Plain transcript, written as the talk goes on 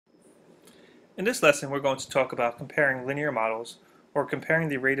In this lesson, we're going to talk about comparing linear models, or comparing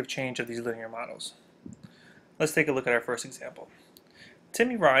the rate of change of these linear models. Let's take a look at our first example.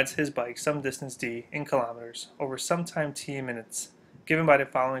 Timmy rides his bike some distance d in kilometers over some time t in minutes, given by the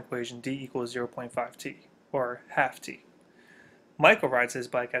following equation: d equals 0.5t, or half t. Michael rides his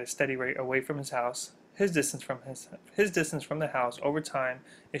bike at a steady rate away from his house. His distance from the house over time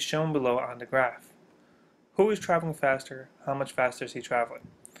is shown below on the graph. Who is traveling faster? How much faster is he traveling?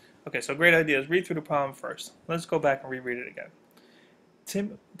 Okay, so great idea is read through the problem first. Let's go back and reread it again.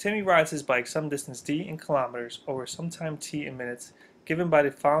 Timmy rides his bike some distance d in kilometers over some time t in minutes, given by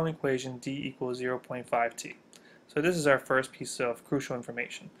the following equation: d equals 0.5t. So this is our first piece of crucial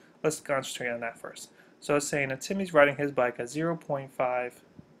information. Let's concentrate on that first. So it's saying that Timmy's riding his bike at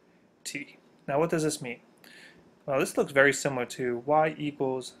 0.5t. Now what does this mean? Well, this looks very similar to y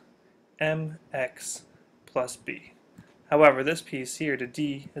equals mx plus b. However, this piece here, the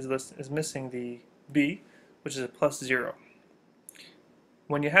d, is missing the b, which is a plus 0.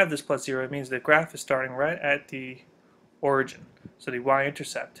 When you have this plus 0, it means the graph is starting right at the origin. So the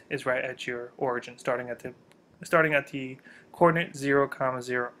y-intercept is right at your origin, starting at the coordinate 0,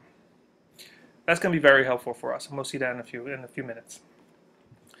 0. That's going to be very helpful for us, and we'll see that in a few minutes.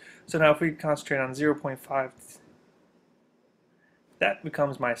 So now if we concentrate on 0.5, that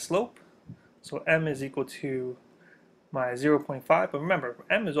becomes my slope. So m is equal to my 0.5, but remember,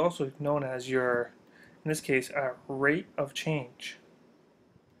 m is also known as your, in this case, rate of change.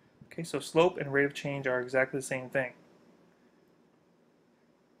 Okay, so slope and rate of change are exactly the same thing.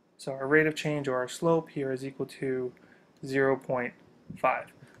 So our rate of change, or our slope here, is equal to 0.5.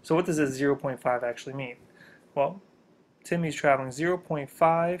 So what does this 0.5 actually mean? Well, Timmy's traveling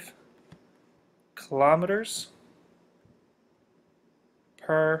 0.5 kilometers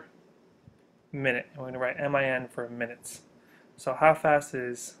per minute. And we're going to write min for minutes. So how fast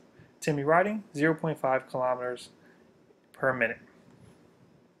is Timmy riding? 0.5 kilometers per minute.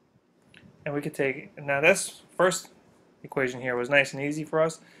 And we could take, now this first equation here was nice and easy for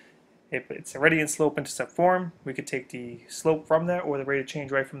us. If it's already in slope-intercept form, we could take the slope from that, or the rate of change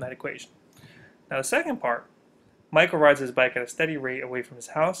right from that equation. Now the second part, Michael rides his bike at a steady rate away from his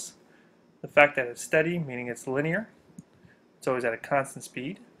house. The fact that it's steady, meaning it's linear, it's always at a constant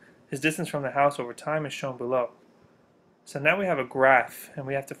speed. His distance from the house over time is shown below. So now we have a graph, and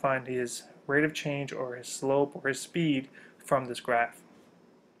we have to find his rate of change, or his slope, or his speed from this graph.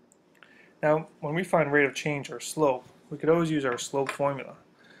 Now, when we find rate of change or slope, we could always use our slope formula.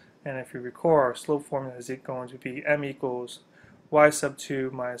 And if you recall, our slope formula is going to be m equals y sub 2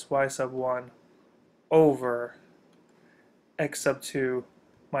 minus y sub 1 over x sub 2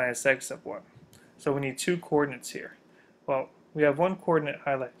 minus x sub 1. So we need two coordinates here. Well, we have one coordinate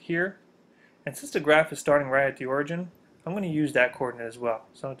highlighted here, and since the graph is starting right at the origin, I'm going to use that coordinate as well.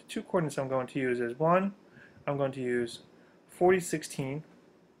 So the two coordinates I'm going to use is, one, I'm going to use 40, 16,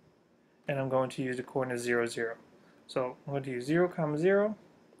 and I'm going to use the coordinate 0, 0. So I'm going to use 0, 0,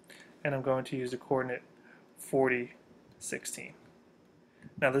 and I'm going to use the coordinate 40, 16.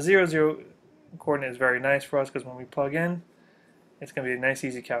 Now the 0, 0 coordinate is very nice for us because when we plug in, it's going to be a nice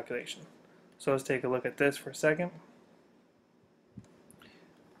easy calculation. So let's take a look at this for a second.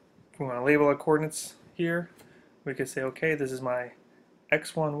 If we want to label our coordinates here, we could say, okay, this is my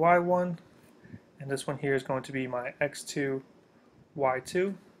x1, y1, and this one here is going to be my x2,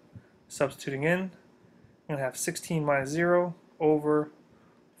 y2. Substituting in, I'm going to have 16 minus 0 over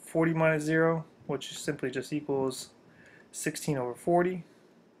 40 minus 0, which simply just equals 16 over 40.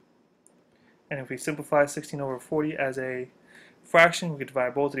 And if we simplify 16 over 40 as a fraction, we could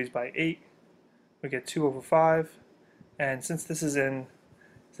divide both of these by 8. We get 2 over 5. And since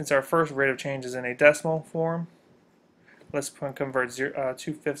our first rate of change is in a decimal form, let's convert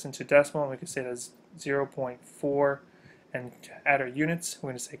 2/5 into decimal, and we can say that's 0.4. And to add our units,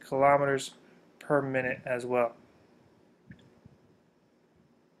 we're going to say kilometers per minute as well.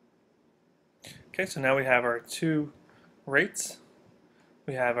 Okay, so now we have our two rates.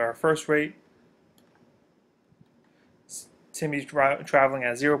 We have our first rate, Timmy's traveling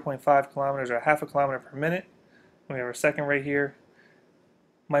at 0.5 kilometers, or half a kilometer per minute. And we have our second rate here,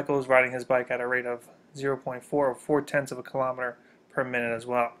 Michael is riding his bike at a rate of 0.4, or 4/10 of a kilometer per minute as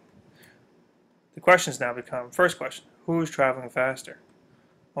well. The questions now become, first question, who is traveling faster?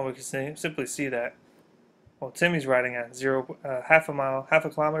 Well, we can simply see that, well, Timmy's riding at half a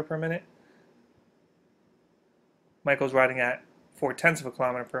kilometer per minute. Michael's riding at 4/10 of a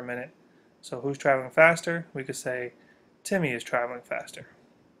kilometer per minute. So who's traveling faster? We could say Timmy is traveling faster.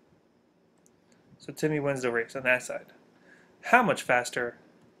 So Timmy wins the race on that side. How much faster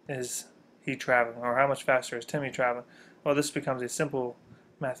is he traveling, or how much faster is Timmy traveling? Well, this becomes a simple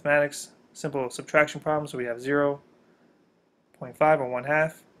mathematics simple subtraction problem. So we have 0.5 or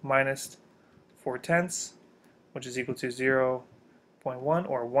 1/2 minus 4/10, which is equal to 0.1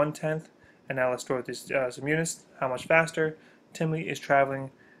 or 1/10. And now let's throw this some units. How much faster? Timley is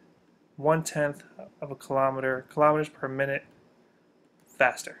traveling 1/10 of a kilometers per minute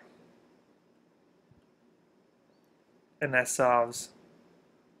faster. And that solves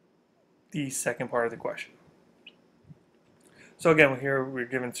the second part of the question. So again, here we're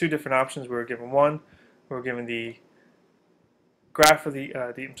given two different options. We were given one, we were given the graph of the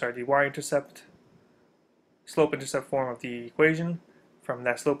y-intercept, slope-intercept form of the equation. From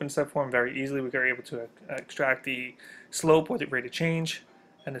that slope-intercept form, very easily we were able to extract the slope or the rate of change.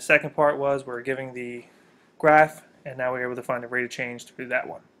 And the second part was we're giving the graph, and now we're able to find the rate of change through that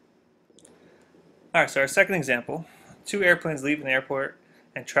one. All right, so our second example, two airplanes leave an airport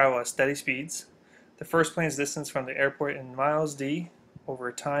and travel at steady speeds. The first plane's distance from the airport in miles d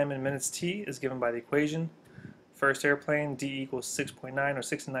over time in minutes t is given by the equation. First airplane, d equals 6.9 or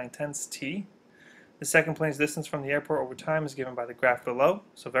 6 9/10 t. The second plane's distance from the airport over time is given by the graph below.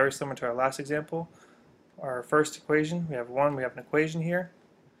 So very similar to our last example. Our first equation, we have an equation here,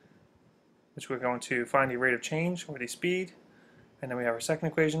 which we're going to find the rate of change or the speed. And then we have our second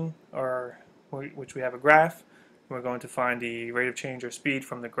equation, which we have a graph. We're going to find the rate of change or speed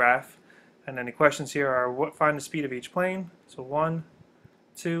from the graph. And then the questions here are find the speed of each plane. So 1,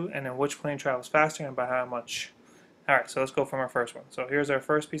 2, and then which plane travels faster and by how much. Alright, so let's go from our first one. So here's our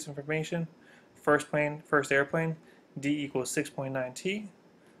first piece of information. First airplane, d equals 6.9 t.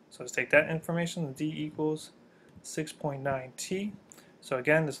 So let's take that information, d equals 6.9 t. So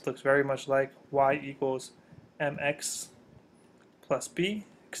again, this looks very much like y equals mx plus b,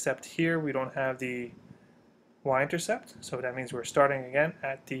 except here we don't have the y-intercept. So that means we're starting again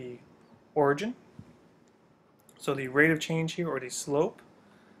at the origin. So the rate of change here, or the slope,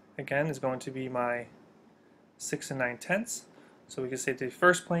 again is going to be my 6 9/10. So we can say the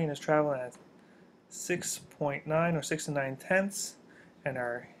first plane is traveling at 6.9 or 6 9/10, and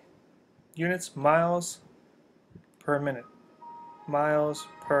our units miles per minute. Miles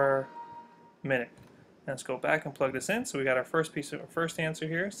per minute. Let's go back and plug this in. So we got our first answer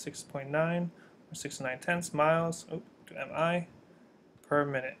here, 6.9 or 6 9/10 miles. Oh, do mi per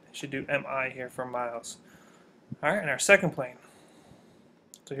minute. It should do mi here for miles. All right, and our second plane.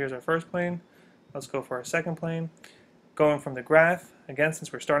 So here's our first plane. Let's go for our second plane. Going from the graph, again,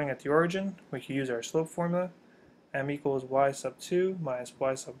 since we're starting at the origin, we can use our slope formula. M equals y sub 2 minus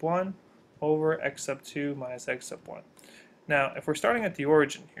y sub 1 over x sub 2 minus x sub 1. Now, if we're starting at the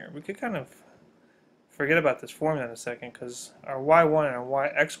origin here, we could kind of forget about this formula in a second, because our y1 and our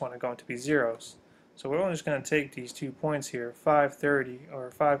yx1 are going to be zeros. So we're only just going to take these 2 points here, 5, 30,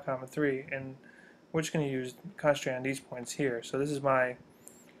 or 5, 3, and we're just going to concentrate on these points here. So this is my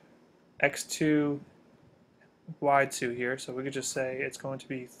x2, y2 here. So we could just say it's going to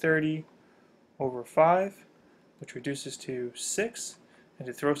be 30 over 5, which reduces to 6. And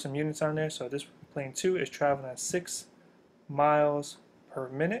to throw some units on there, so this plane 2 is traveling at 6 miles per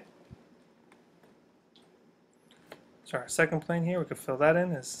minute. So our second plane here, we could fill that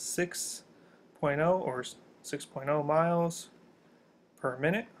in as 6.0 or 6.0 miles per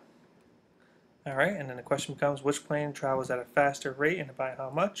minute. Alright, and then the question becomes which plane travels at a faster rate and by how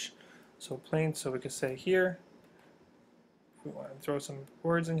much. So we could say here, if we want to throw some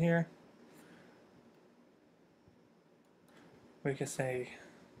words in here, we could say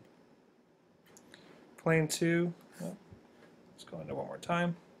plane 2, let's go into one more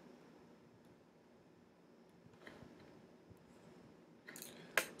time.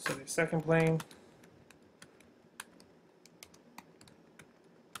 So the second plane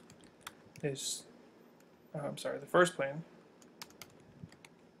is, the first plane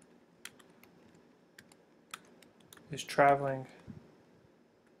is traveling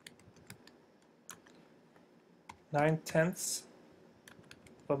 9/10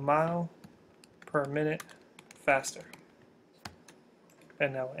 of a mile per minute faster.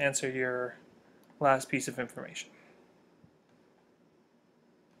 And that will answer your last piece of information.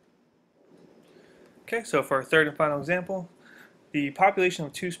 Okay, so for our third and final example, the population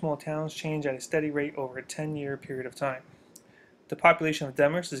of two small towns change at a steady rate over a 10-year period of time. The population of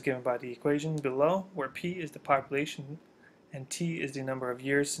Demorest is given by the equation below, where P is the population and T is the number of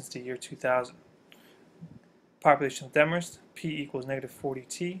years since the year 2000. Population of Demorest, P equals negative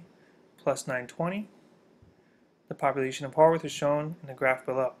 40T plus 920. The population of Haworth is shown in the graph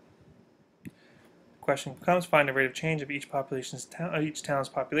below. The question becomes find the rate of change of each town's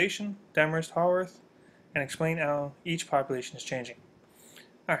population, Demorest, Haworth, and explain how each population is changing.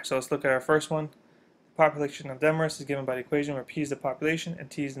 Alright, so let's look at our first one. Population of Demorest is given by the equation where P is the population and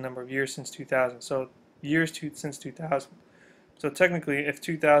T is the number of years since 2000. So since 2000. So technically, if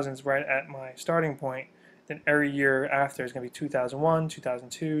 2000 is right at my starting point, then every year after is going to be 2001,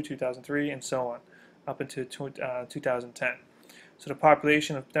 2002, 2003, and so on, up into 2010. So the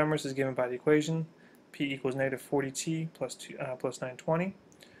population of Demorest is given by the equation P equals negative 40T plus 920.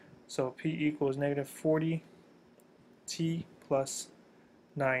 So P equals negative 40T plus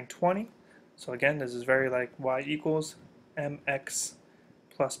 920. So again, this is very like y equals mx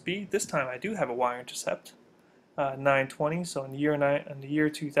plus b. This time I do have a y-intercept, 920. So in the year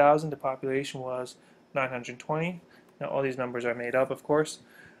 2000, the population was 920. Now all these numbers are made up, of course.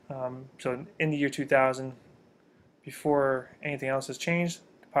 So in the year 2000, before anything else has changed,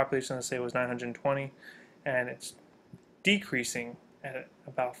 the population, let's say, was 920, and it's decreasing at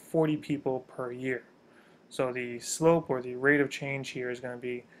about 40 people per year. So the slope or the rate of change here is going to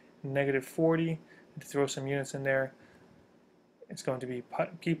be negative 40. To throw some units in there, it's going to be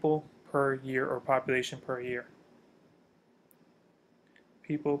people per year or population per year.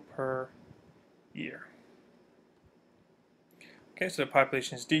 People per year. Okay, so the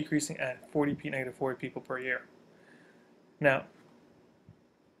population is decreasing at negative 40 people per year. Now,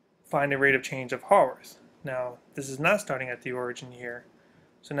 find the rate of change of Haworth. Now, this is not starting at the origin here,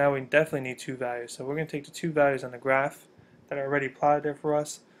 so now we definitely need two values. So we're going to take the two values on the graph that are already plotted there for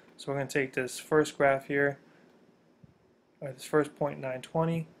us. So we're going to take this first graph here, or this first point,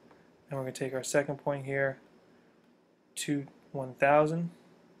 920, and we're going to take our second point here, 1000.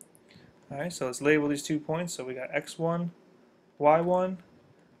 Alright, so let's label these 2 points. So we got x1, y1,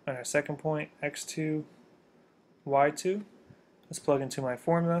 and our second point, x2, y2. Let's plug into my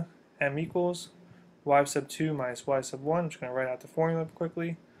formula. M equals y sub 2 minus y sub 1. I'm just going to write out the formula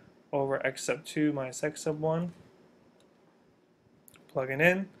quickly. Over x sub 2 minus x sub 1. Plug it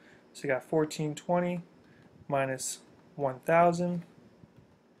in. So you got 1420 minus 1000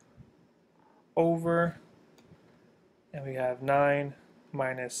 over, and we have 9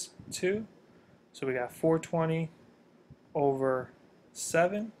 minus 2. So we got 420 over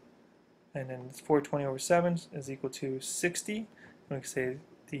 7. And then 420 over 7 is equal to 60. And we can say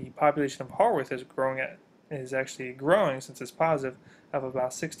the population of Haworth is actually growing, since it's positive, of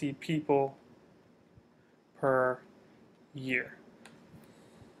about 60 people per year.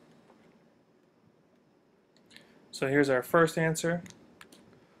 So here's our first answer.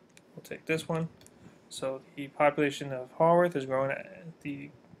 We'll take this one. So the population of Haworth is growing at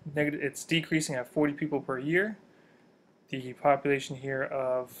it's decreasing at 40 people per year. The population here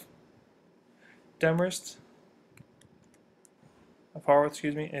of Demorest, of Haworth,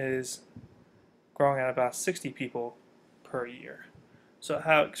 is growing at about 60 people per year. So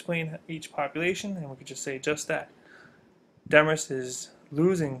how to explain each population, and we could just say just that. Demorest is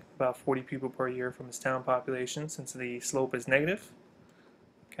losing about 40 people per year from its town population, since the slope is negative.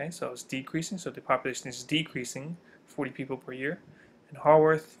 Okay, so it's decreasing, so the population is decreasing 40 people per year. In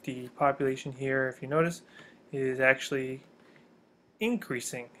Haworth, the population here, if you notice, is actually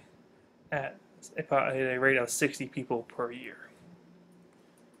increasing at a rate of 60 people per year.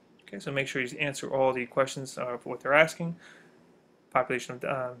 Okay, so make sure you answer all the questions of what they're asking. Population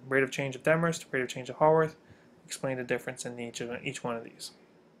of rate of change of Demorest, rate of change of Haworth. Explain the difference in each one of these.